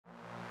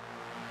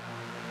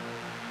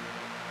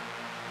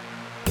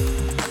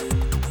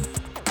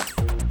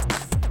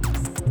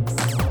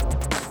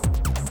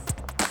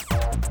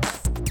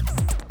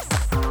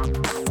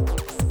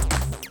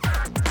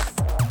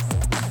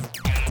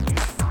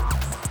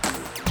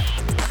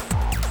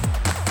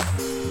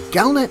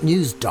Galnet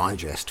News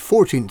Digest,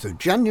 14th of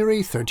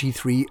January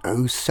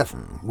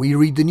 3307. We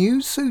read the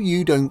news so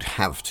you don't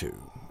have to.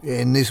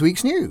 In this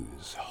week's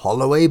news,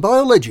 Holloway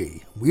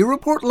Biology, we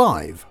report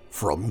live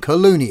from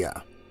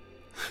Colonia.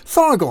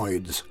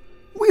 Thargoids,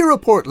 we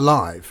report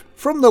live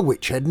from the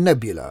Witchhead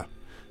Nebula.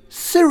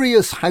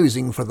 Serious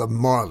housing for the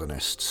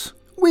Marlinists,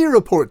 we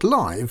report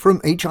live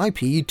from HIP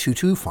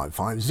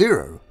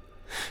 22550.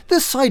 The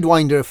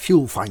Sidewinder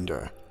Fuel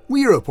Finder,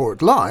 we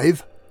report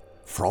live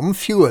from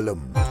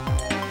Fuelum.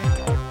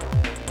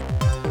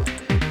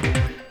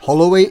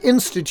 Holloway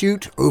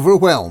Institute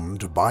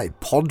overwhelmed by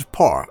pod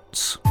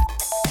parts.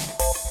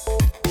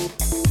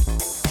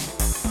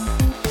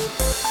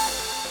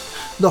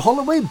 The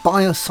Holloway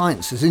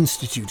Biosciences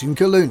Institute in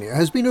Colonia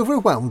has been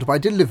overwhelmed by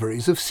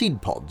deliveries of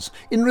seed pods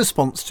in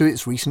response to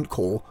its recent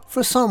call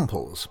for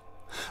samples.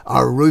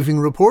 Our roving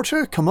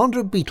reporter,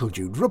 Commander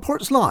Beetlejude,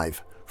 reports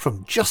live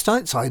from just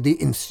outside the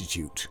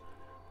Institute.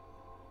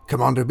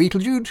 Commander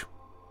Beetlejude,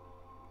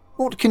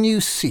 what can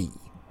you see?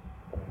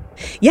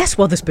 Yes,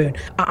 Wotherspoon.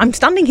 I'm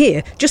standing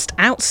here, just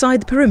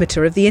outside the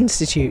perimeter of the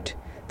Institute.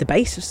 The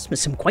base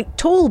has some quite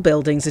tall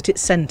buildings at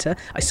its centre.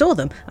 I saw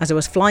them as I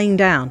was flying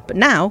down, but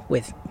now,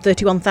 with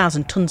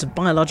 31,000 tonnes of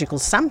biological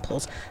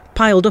samples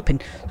piled up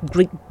in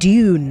great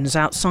dunes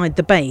outside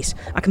the base,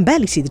 I can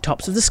barely see the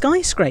tops of the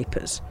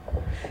skyscrapers.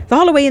 The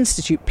Holloway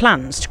Institute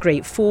plans to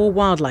create 4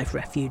 wildlife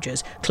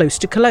refuges close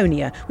to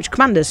Colonia, which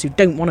commanders who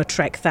don't want to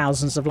trek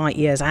thousands of light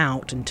years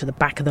out into the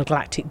back of the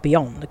galactic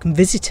beyond can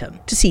visit them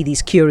to see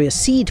these curious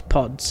seed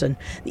pods and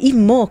the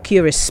even more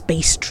curious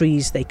space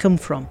trees they come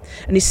from.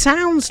 And it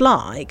sounds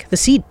like the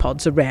seed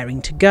pods are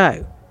raring to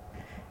go.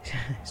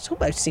 It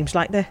almost seems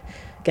like they're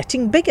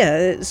getting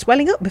bigger,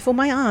 swelling up before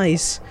my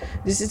eyes.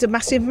 This is a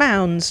massive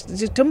mound,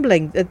 just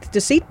tumbling,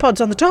 the seed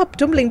pods on the top,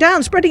 tumbling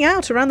down, spreading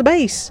out around the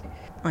base.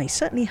 I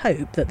certainly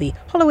hope that the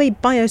Holloway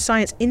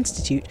Bioscience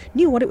Institute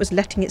knew what it was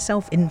letting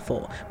itself in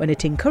for when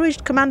it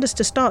encouraged commanders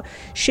to start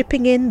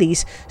shipping in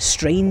these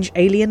strange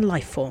alien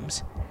life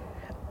forms.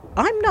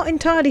 I'm not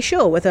entirely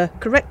sure whether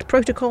correct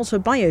protocols for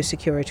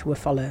biosecurity were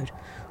followed,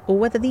 or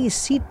whether these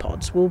seed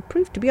pods will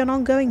prove to be an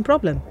ongoing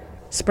problem,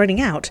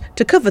 spreading out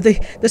to cover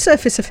the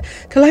surface of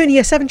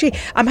Colonia 7G.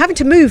 I'm having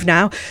to move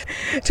now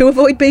to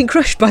avoid being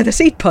crushed by the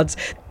seed pods,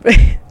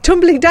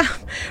 tumbling down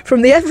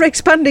from the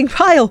ever-expanding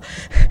pile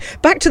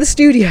back to the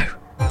studio.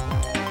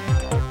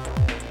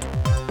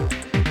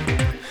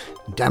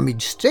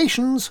 Damaged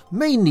stations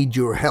may need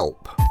your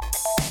help.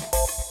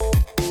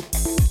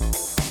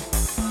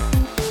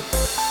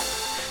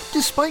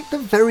 Despite the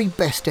very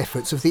best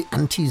efforts of the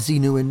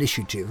Anti-Xeno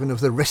Initiative and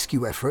of the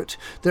rescue effort,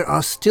 there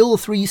are still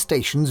 3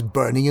 stations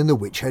burning in the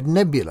Witchhead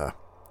Nebula.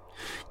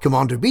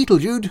 Commander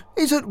Beetlejude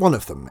is at one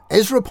of them,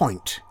 Ezra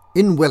Point,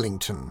 in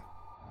Wellington.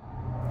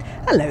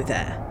 Hello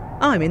there.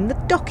 I'm in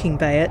the docking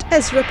bay at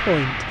Ezra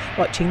Point,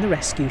 watching the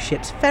rescue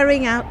ships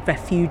ferrying out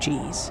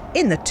refugees.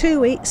 In the 2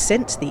 weeks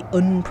since the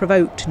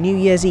unprovoked New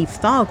Year's Eve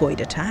Thargoid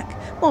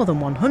attack, more than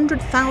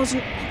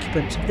 100,000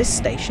 occupants of this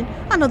station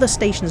and other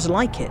stations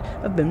like it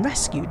have been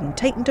rescued and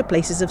taken to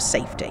places of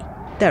safety.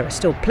 There are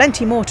still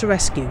plenty more to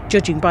rescue,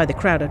 judging by the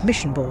crowded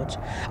mission boards.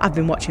 I've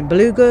been watching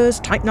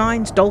belugas, Type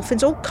 9s,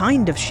 dolphins, all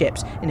kind of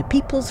ships in a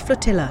people's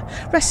flotilla,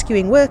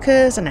 rescuing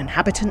workers and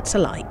inhabitants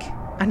alike.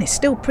 And it's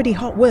still pretty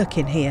hot work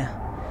in here.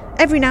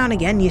 Every now and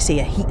again you see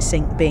a heat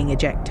sink being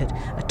ejected,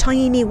 a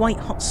tiny white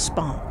hot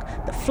spark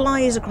that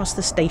flies across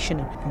the station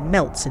and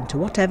melts into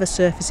whatever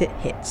surface it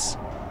hits.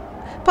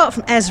 Apart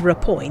from Ezra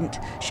Point,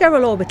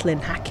 Cheryl Orbital in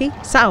Hackey,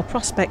 Sal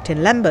Prospect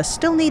in Lembus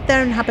still need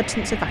their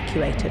inhabitants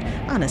evacuated,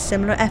 and a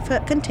similar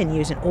effort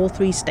continues in all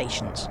 3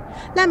 stations.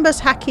 Lembus,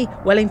 Hackey,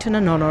 Wellington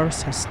and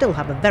Honoris still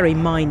have a very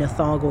minor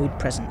Thargoid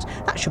presence.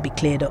 That should be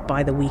cleared up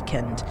by the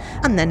weekend,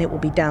 and then it will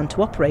be down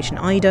to Operation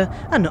Ida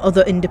and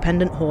other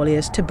independent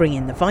hauliers to bring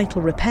in the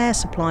vital repair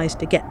supplies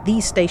to get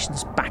these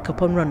stations back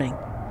up and running.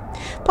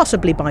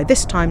 Possibly by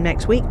this time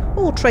next week,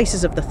 all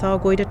traces of the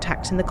Thargoid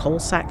attacks in the coal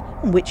sack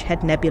and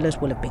Witchhead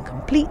nebulas will have been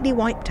completely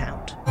wiped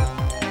out.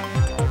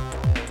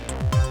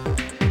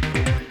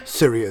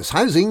 Serious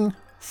housing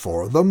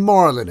for the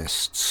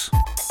Marlinists.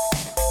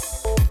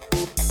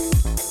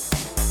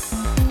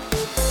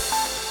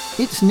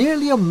 It's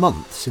nearly a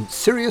month since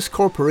Sirius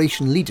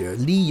Corporation leader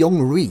Lee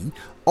Yong-ri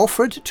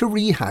offered to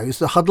rehouse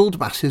the huddled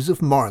masses of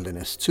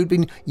Marlinists who'd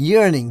been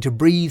yearning to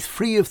breathe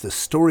free of the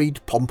storied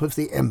pomp of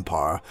the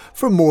Empire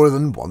for more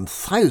than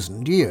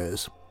 1,000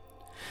 years.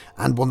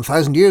 And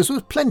 1,000 years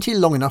was plenty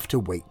long enough to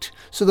wait,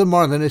 so the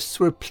Marlinists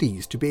were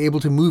pleased to be able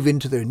to move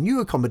into their new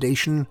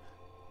accommodation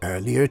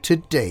earlier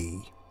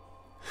today.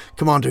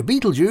 Commander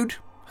Beetlejude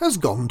has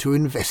gone to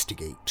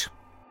investigate.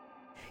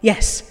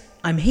 Yes,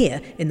 I'm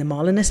here in the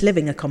Marlinist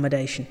living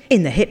accommodation,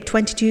 in the HIP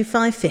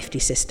 22550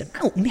 system.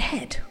 Oh, my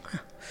head.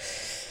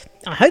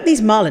 I hope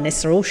these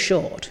Marlinists are all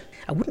short.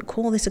 I wouldn't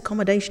call this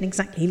accommodation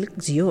exactly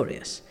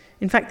luxurious.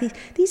 In fact,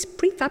 these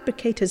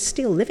prefabricated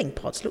steel living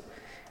pods look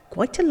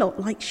quite a lot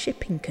like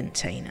shipping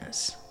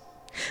containers.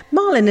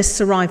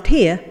 Marlinists arrived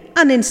here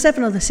and in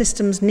 7 other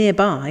systems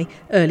nearby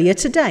earlier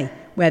today,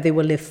 where they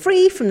will live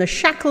free from the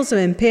shackles of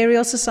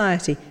imperial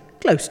society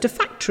close to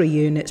factory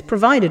units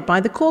provided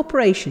by the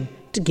corporation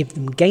to give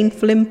them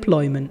gainful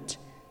employment.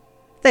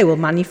 They will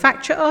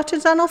manufacture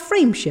artisanal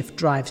frameshift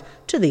drives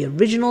to the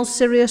original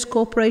Sirius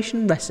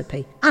Corporation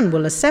recipe and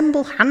will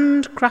assemble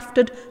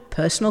handcrafted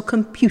personal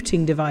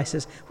computing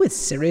devices with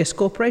Sirius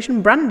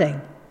Corporation branding.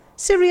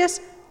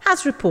 Sirius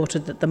has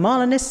reported that the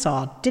Marlinists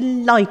are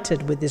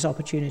delighted with this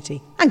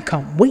opportunity and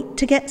can't wait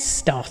to get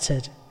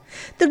started.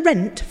 The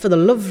rent for the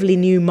lovely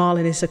new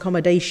Marlinist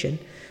accommodation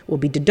will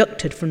be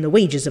deducted from the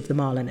wages of the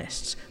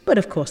Marlinists. But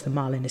of course the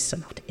Marlinists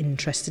are not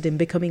interested in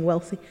becoming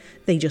wealthy.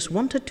 They just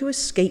wanted to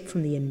escape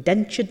from the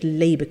indentured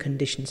labour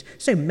conditions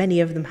so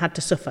many of them had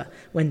to suffer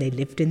when they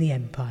lived in the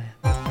Empire.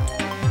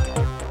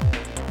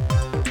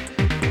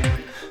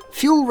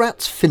 Fuel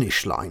Rat's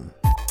finish line.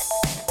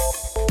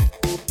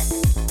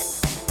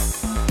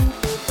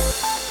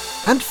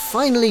 And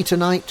finally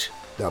tonight,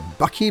 the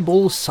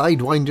Buckyball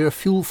Sidewinder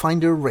Fuel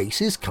Finder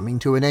race is coming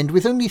to an end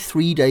with only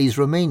 3 days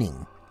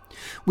remaining.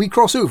 We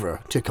cross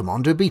over to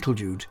Commander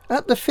Beetlejude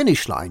at the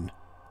finish line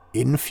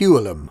in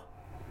Fulham.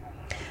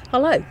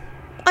 Hello,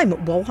 I'm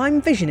at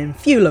Walheim Vision in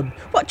Fulham,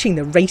 watching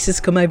the racers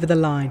come over the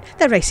line.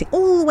 They're racing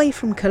all the way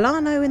from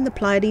Colano in the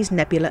Pleiades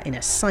Nebula in a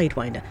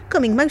Sidewinder,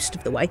 coming most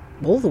of the way,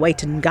 all the way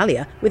to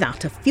Ngalia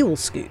without a fuel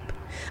scoop,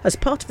 as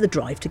part of the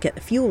drive to get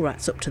the Fuel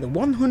Rats up to the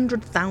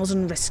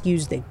 100,000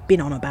 rescues they've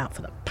been on about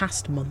for the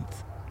past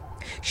month.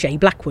 Shay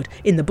Blackwood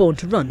in the Born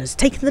to Run has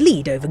taken the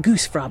lead over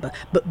Goosefrabber,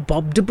 but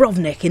Bob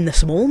Dubrovnik in the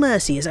Small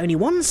Mercy is only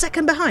 1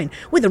 second behind,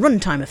 with a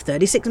runtime of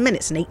 36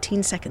 minutes and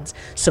 18 seconds.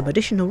 Some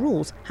additional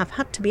rules have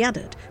had to be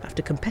added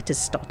after competitors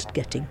started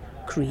getting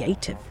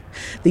creative.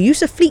 The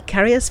use of fleet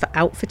carriers for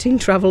outfitting,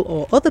 travel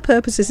or other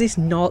purposes is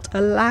not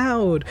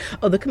allowed.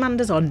 Other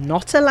commanders are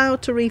not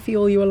allowed to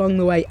refuel you along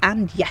the way,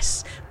 and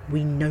yes,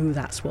 we know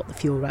that's what the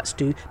Fuel Rats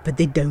do, but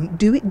they don't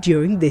do it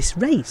during this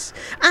race.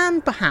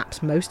 And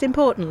perhaps most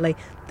importantly,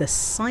 the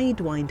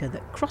Sidewinder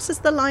that crosses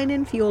the line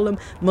in Fulham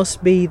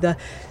must be the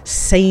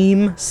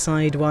same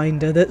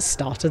Sidewinder that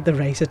started the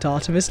race at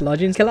Artemis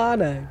Lodge in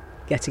Colano.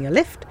 Getting a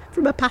lift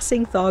from a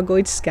passing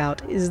Thargoid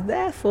scout is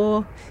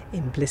therefore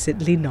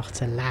implicitly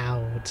not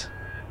allowed.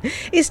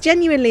 It's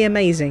genuinely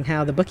amazing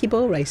how the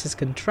Buckyball racers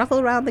can travel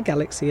around the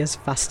galaxy as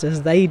fast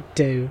as they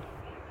do.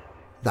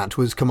 That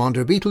was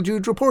Commander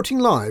Beetlejude reporting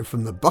live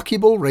from the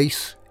Buckyball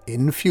race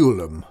in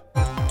Fulham.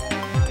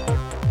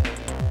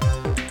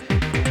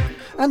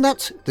 And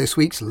that's this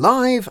week's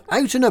live,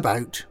 out and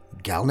about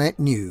Galnet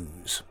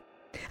News.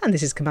 And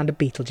this is Commander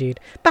Beetlejude,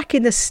 back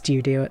in the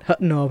studio at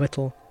Hutton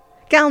Orbital.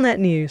 Galnet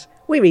News,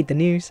 we read the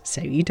news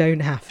so you don't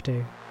have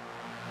to.